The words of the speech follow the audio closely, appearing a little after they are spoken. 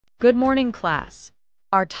Good morning, class.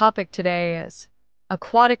 Our topic today is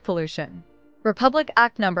aquatic pollution. Republic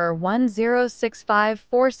Act Number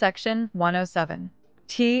 10654, Section 107.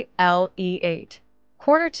 TLE 8.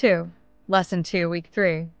 Quarter 2. Lesson 2, Week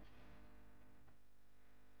 3.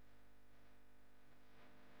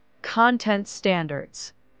 Content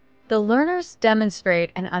standards. The learners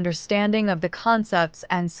demonstrate an understanding of the concepts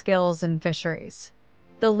and skills in fisheries.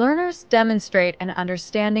 The learners demonstrate an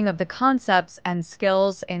understanding of the concepts and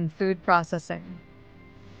skills in food processing.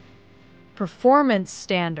 Performance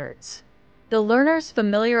standards. The learners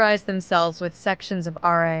familiarize themselves with sections of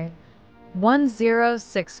RA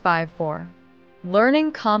 10654.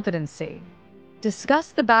 Learning competency.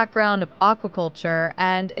 Discuss the background of aquaculture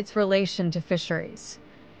and its relation to fisheries.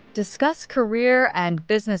 Discuss career and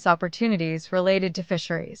business opportunities related to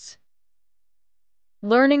fisheries.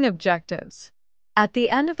 Learning objectives. At the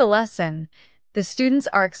end of the lesson, the students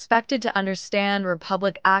are expected to understand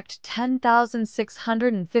Republic Act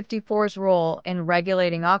 10654's role in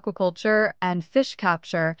regulating aquaculture and fish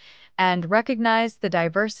capture and recognize the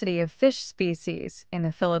diversity of fish species in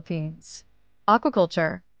the Philippines.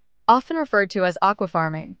 Aquaculture, often referred to as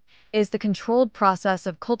aquafarming, is the controlled process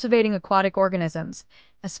of cultivating aquatic organisms,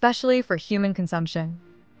 especially for human consumption.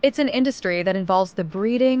 It's an industry that involves the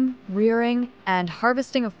breeding, rearing, and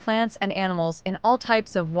harvesting of plants and animals in all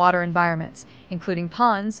types of water environments, including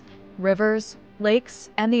ponds, rivers, lakes,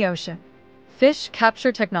 and the ocean. Fish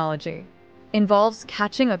capture technology involves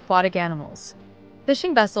catching aquatic animals.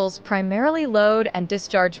 Fishing vessels primarily load and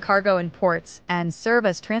discharge cargo in ports and serve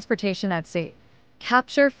as transportation at sea.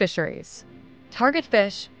 Capture fisheries. Target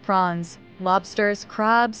fish, prawns, lobsters,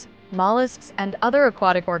 crabs, mollusks, and other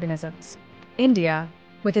aquatic organisms. India,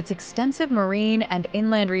 with its extensive marine and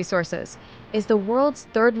inland resources, is the world's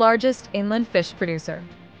third-largest inland fish producer.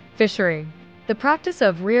 Fishery. The practice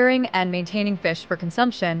of rearing and maintaining fish for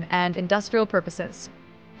consumption and industrial purposes.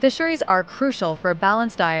 Fisheries are crucial for a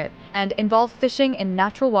balanced diet and involve fishing in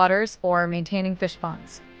natural waters or maintaining fish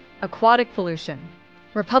ponds. Aquatic pollution.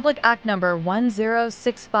 Republic Act Number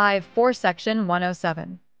 10654, Section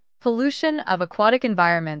 107. Pollution of aquatic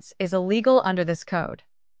environments is illegal under this code.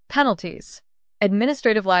 Penalties.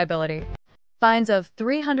 Administrative liability. Fines of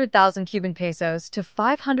 300,000 Cuban pesos to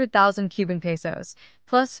 500,000 Cuban pesos,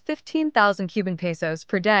 plus 15,000 Cuban pesos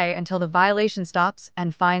per day until the violation stops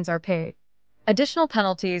and fines are paid. Additional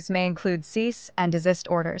penalties may include cease and desist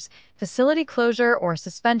orders, facility closure or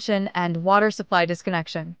suspension, and water supply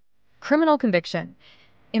disconnection. Criminal conviction.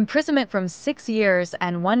 Imprisonment from 6 years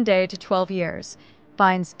and 1 day to 12 years.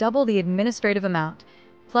 Fines double the administrative amount,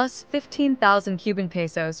 plus 15,000 Cuban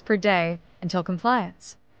pesos per day until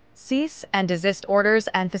compliance. Cease and desist orders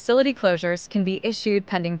and facility closures can be issued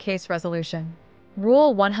pending case resolution.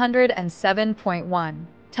 Rule 107.1.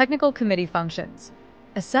 Technical Committee Functions.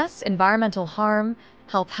 Assess environmental harm,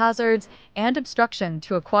 health hazards, and obstruction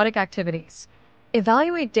to aquatic activities.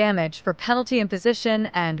 Evaluate damage for penalty imposition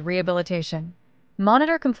and rehabilitation.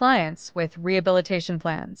 Monitor compliance with rehabilitation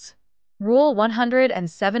plans. Rule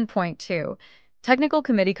 107.2. Technical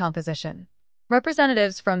Committee Composition.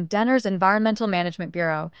 Representatives from Denner's Environmental Management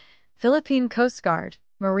Bureau, Philippine Coast Guard,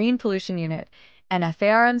 Marine Pollution Unit,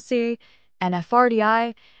 NFARMC,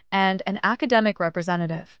 NFRDI, and an academic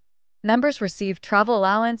representative. Members receive travel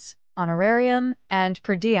allowance, honorarium, and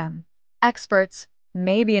per diem. Experts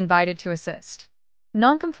may be invited to assist.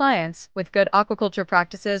 Noncompliance with Good Aquaculture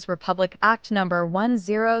Practices, Republic Act Number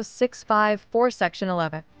 10654, Section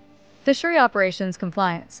 11. Fishery Operations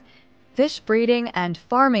Compliance. Fish breeding and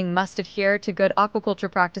farming must adhere to good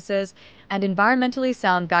aquaculture practices and environmentally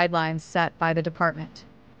sound guidelines set by the department.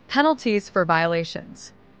 Penalties for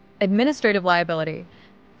violations. Administrative liability.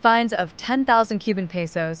 Fines of 10,000 Cuban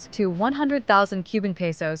pesos to 100,000 Cuban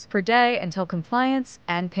pesos per day until compliance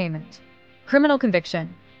and payment. Criminal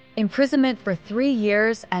conviction. Imprisonment for 3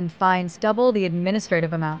 years and fines double the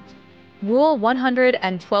administrative amount. Rule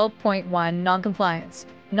 112.1. Noncompliance.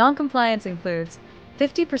 Noncompliance includes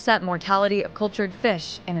 50% mortality of cultured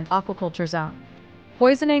fish in an aquaculture zone.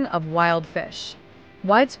 Poisoning of wild fish.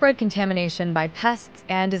 Widespread contamination by pests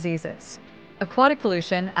and diseases. Aquatic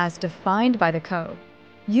pollution as defined by the code.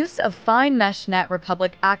 Use of fine mesh net.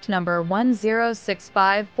 Republic Act Number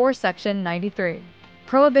 10654, Section 93.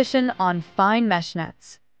 Prohibition on fine mesh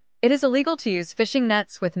nets. It is illegal to use fishing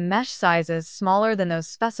nets with mesh sizes smaller than those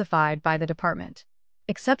specified by the department.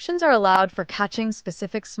 Exceptions are allowed for catching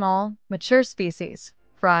specific small, mature species,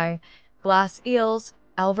 fry, glass eels,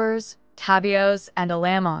 elvers, tabios, and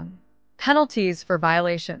alamong. Penalties for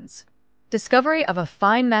violations. Discovery of a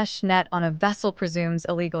fine mesh net on a vessel presumes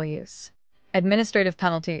illegal use. Administrative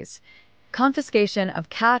penalties. Confiscation of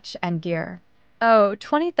catch and gear. O.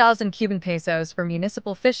 20,000 Cuban pesos for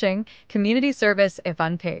municipal fishing, community service if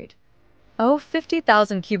unpaid. O.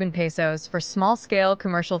 50,000 Cuban pesos for small-scale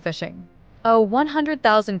commercial fishing. O.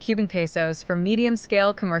 100,000 Cuban pesos for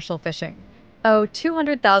medium-scale commercial fishing. O.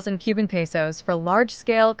 200,000 Cuban pesos for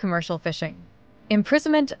large-scale commercial fishing.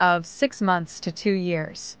 Imprisonment of 6 months to 2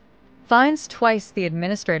 years. Fines twice the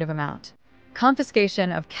administrative amount.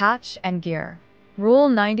 Confiscation of catch and gear. Rule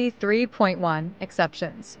 93.1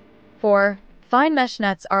 Exceptions. 4. Fine mesh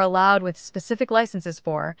nets are allowed with specific licenses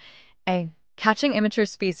for a. Catching immature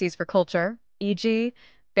species for culture, e.g.,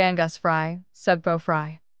 bangus fry, sugpo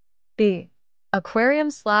fry. B.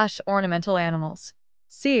 Aquarium/ornamental animals.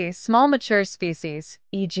 C. Small mature species,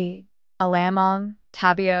 e.g., alamong,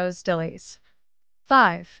 tabios, dillies.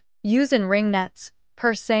 5. Use in ring nets,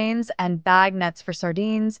 purse seines, and bag nets for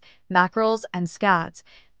sardines, mackerels, and scads,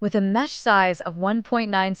 with a mesh size of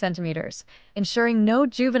 1.9 centimeters, ensuring no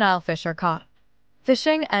juvenile fish are caught.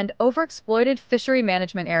 Fishing and Overexploited Fishery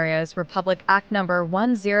Management Areas Republic Act No.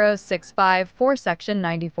 10654 Section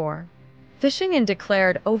 94. Fishing in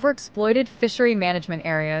declared overexploited fishery management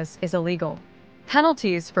areas is illegal.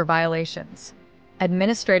 Penalties for violations.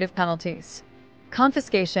 Administrative penalties.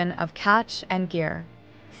 Confiscation of catch and gear.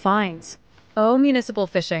 Fines. O. Municipal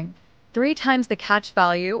fishing. 3 times the catch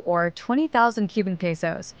value or 20,000 Cuban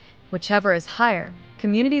pesos, whichever is higher.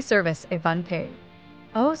 Community service if unpaid.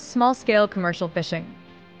 O. Small-scale commercial fishing.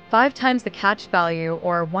 5 times the catch value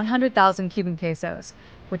or 100,000 Cuban pesos,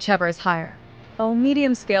 whichever is higher. O.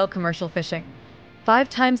 Medium-scale commercial fishing. 5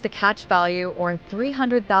 times the catch value or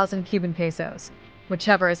 300,000 Cuban pesos,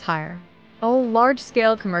 whichever is higher. O.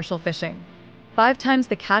 Large-scale commercial fishing. 5 times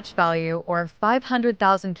the catch value or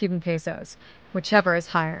 500,000 Cuban pesos, whichever is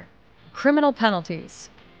higher. Criminal penalties.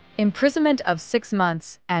 Imprisonment of 6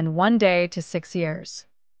 months and 1 day to 6 years.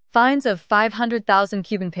 Fines of 500,000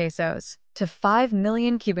 Cuban pesos to 5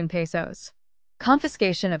 million Cuban pesos.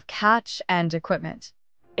 Confiscation of catch and equipment.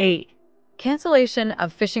 8. Cancellation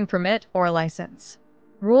of fishing permit or license.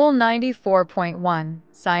 Rule 94.1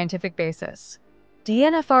 Scientific basis.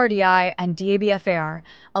 DNFRDI and DABFAR,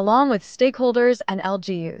 along with stakeholders and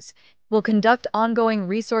LGUs, will conduct ongoing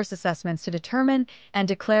resource assessments to determine and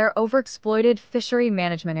declare overexploited fishery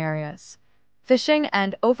management areas. Fishing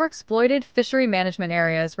and Overexploited Fishery Management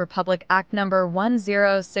Areas Republic Act No.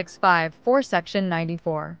 10654 Section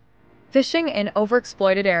 94. Fishing in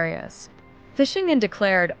overexploited areas. Fishing in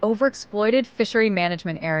declared overexploited fishery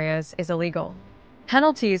management areas is illegal.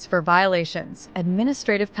 Penalties for violations.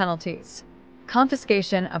 Administrative penalties.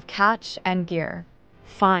 Confiscation of catch and gear.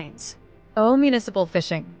 Fines. O. Municipal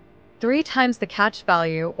fishing. 3 times the catch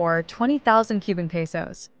value or 20,000 Cuban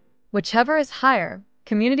pesos, whichever is higher.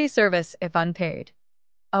 Community service if unpaid.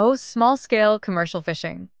 O. Small-scale commercial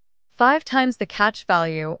fishing. 5 times the catch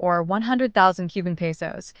value or 100,000 Cuban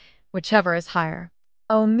pesos, whichever is higher.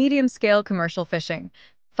 O. Medium-scale commercial fishing.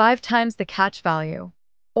 5 times the catch value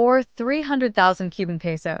or 300,000 Cuban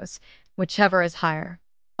pesos, whichever is higher.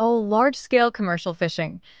 O. Large-scale commercial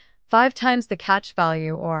fishing. 5 times the catch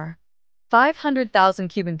value or 500,000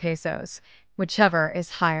 Cuban pesos, whichever is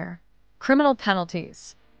higher. Criminal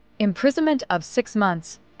penalties. Imprisonment of 6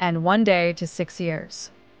 months and 1 day to 6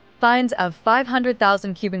 years. Fines of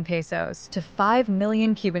 500,000 Cuban pesos to 5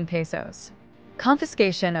 million Cuban pesos.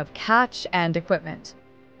 Confiscation of catch and equipment.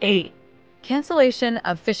 8. Cancellation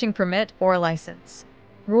of fishing permit or license.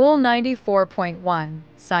 Rule 94.1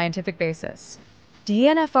 Scientific basis.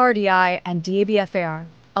 DNFRDI and DABFAR,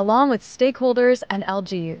 along with stakeholders and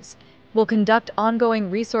LGUs, will conduct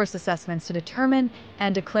ongoing resource assessments to determine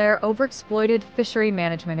and declare overexploited fishery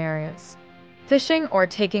management areas. Fishing or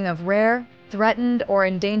taking of rare, threatened, or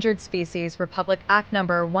endangered species Republic Act No.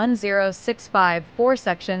 10654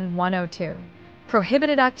 Section 102.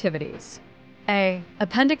 Prohibited activities. A.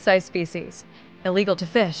 Appendix I species. Illegal to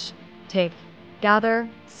fish, take, gather,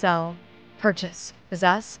 sell, purchase,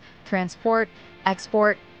 possess, transport,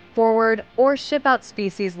 export, forward, or ship out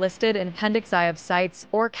species listed in Appendix I of sites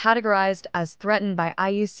or categorized as threatened by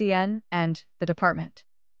IUCN and the Department.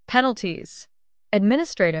 Penalties.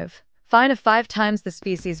 Administrative. Fine of 5 times the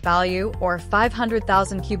species value or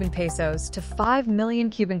 500,000 Cuban pesos to 5 million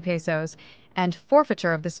Cuban pesos and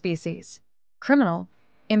forfeiture of the species. Criminal.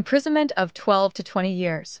 Imprisonment of 12 to 20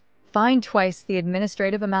 years. Fine twice the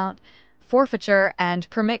administrative amount. Forfeiture and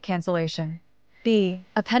permit cancellation. B.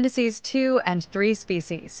 Appendices 2 and 3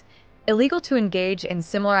 species. Illegal to engage in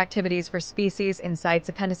similar activities for species in sites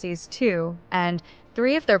Appendices 2 and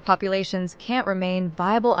 3 if their populations can't remain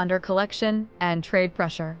viable under collection and trade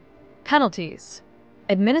pressure. Penalties.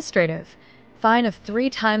 Administrative. Fine of 3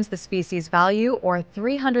 times the species value or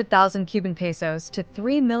 300,000 Cuban pesos to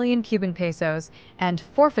 3 million Cuban pesos and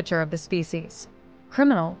forfeiture of the species.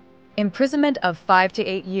 Criminal. Imprisonment of 5 to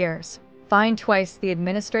 8 years. Fine twice the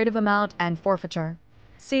administrative amount and forfeiture.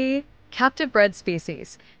 C. Captive bred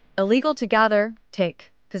species. Illegal to gather,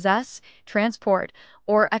 take, possess, transport,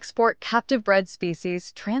 or export captive bred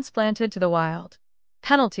species transplanted to the wild.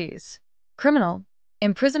 Penalties. Criminal.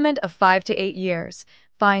 Imprisonment of 5 to 8 years.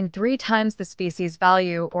 Fine 3 times the species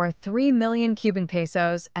value or 3 million Cuban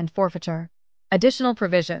pesos and forfeiture. Additional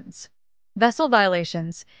provisions. Vessel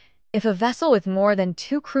violations. If a vessel with more than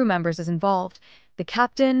 2 crew members is involved, the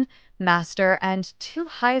captain, master, and 2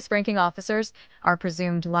 highest-ranking officers are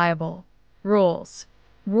presumed liable. Rules.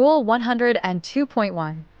 Rule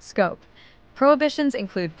 102.1. Scope. Prohibitions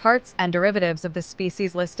include parts and derivatives of the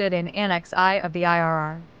species listed in Annex I of the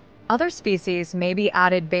IRR. Other species may be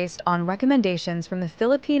added based on recommendations from the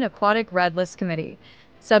Philippine Aquatic Red List Committee,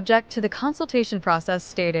 subject to the consultation process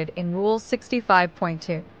stated in Rule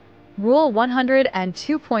 65.2. Rule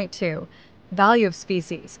 102.2. Value of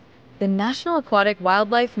species. The National Aquatic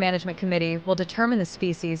Wildlife Management Committee will determine the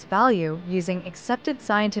species value using accepted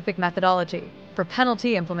scientific methodology for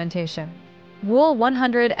penalty implementation. Rule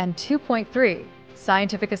 102.3.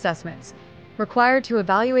 Scientific assessments. Required to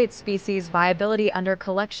evaluate species viability under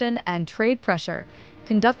collection and trade pressure,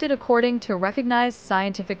 conducted according to recognized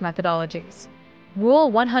scientific methodologies.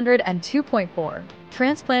 Rule 102.4.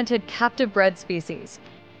 Transplanted captive bred species.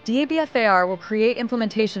 DABFAR will create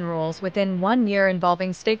implementation rules within 1 year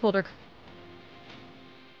involving stakeholder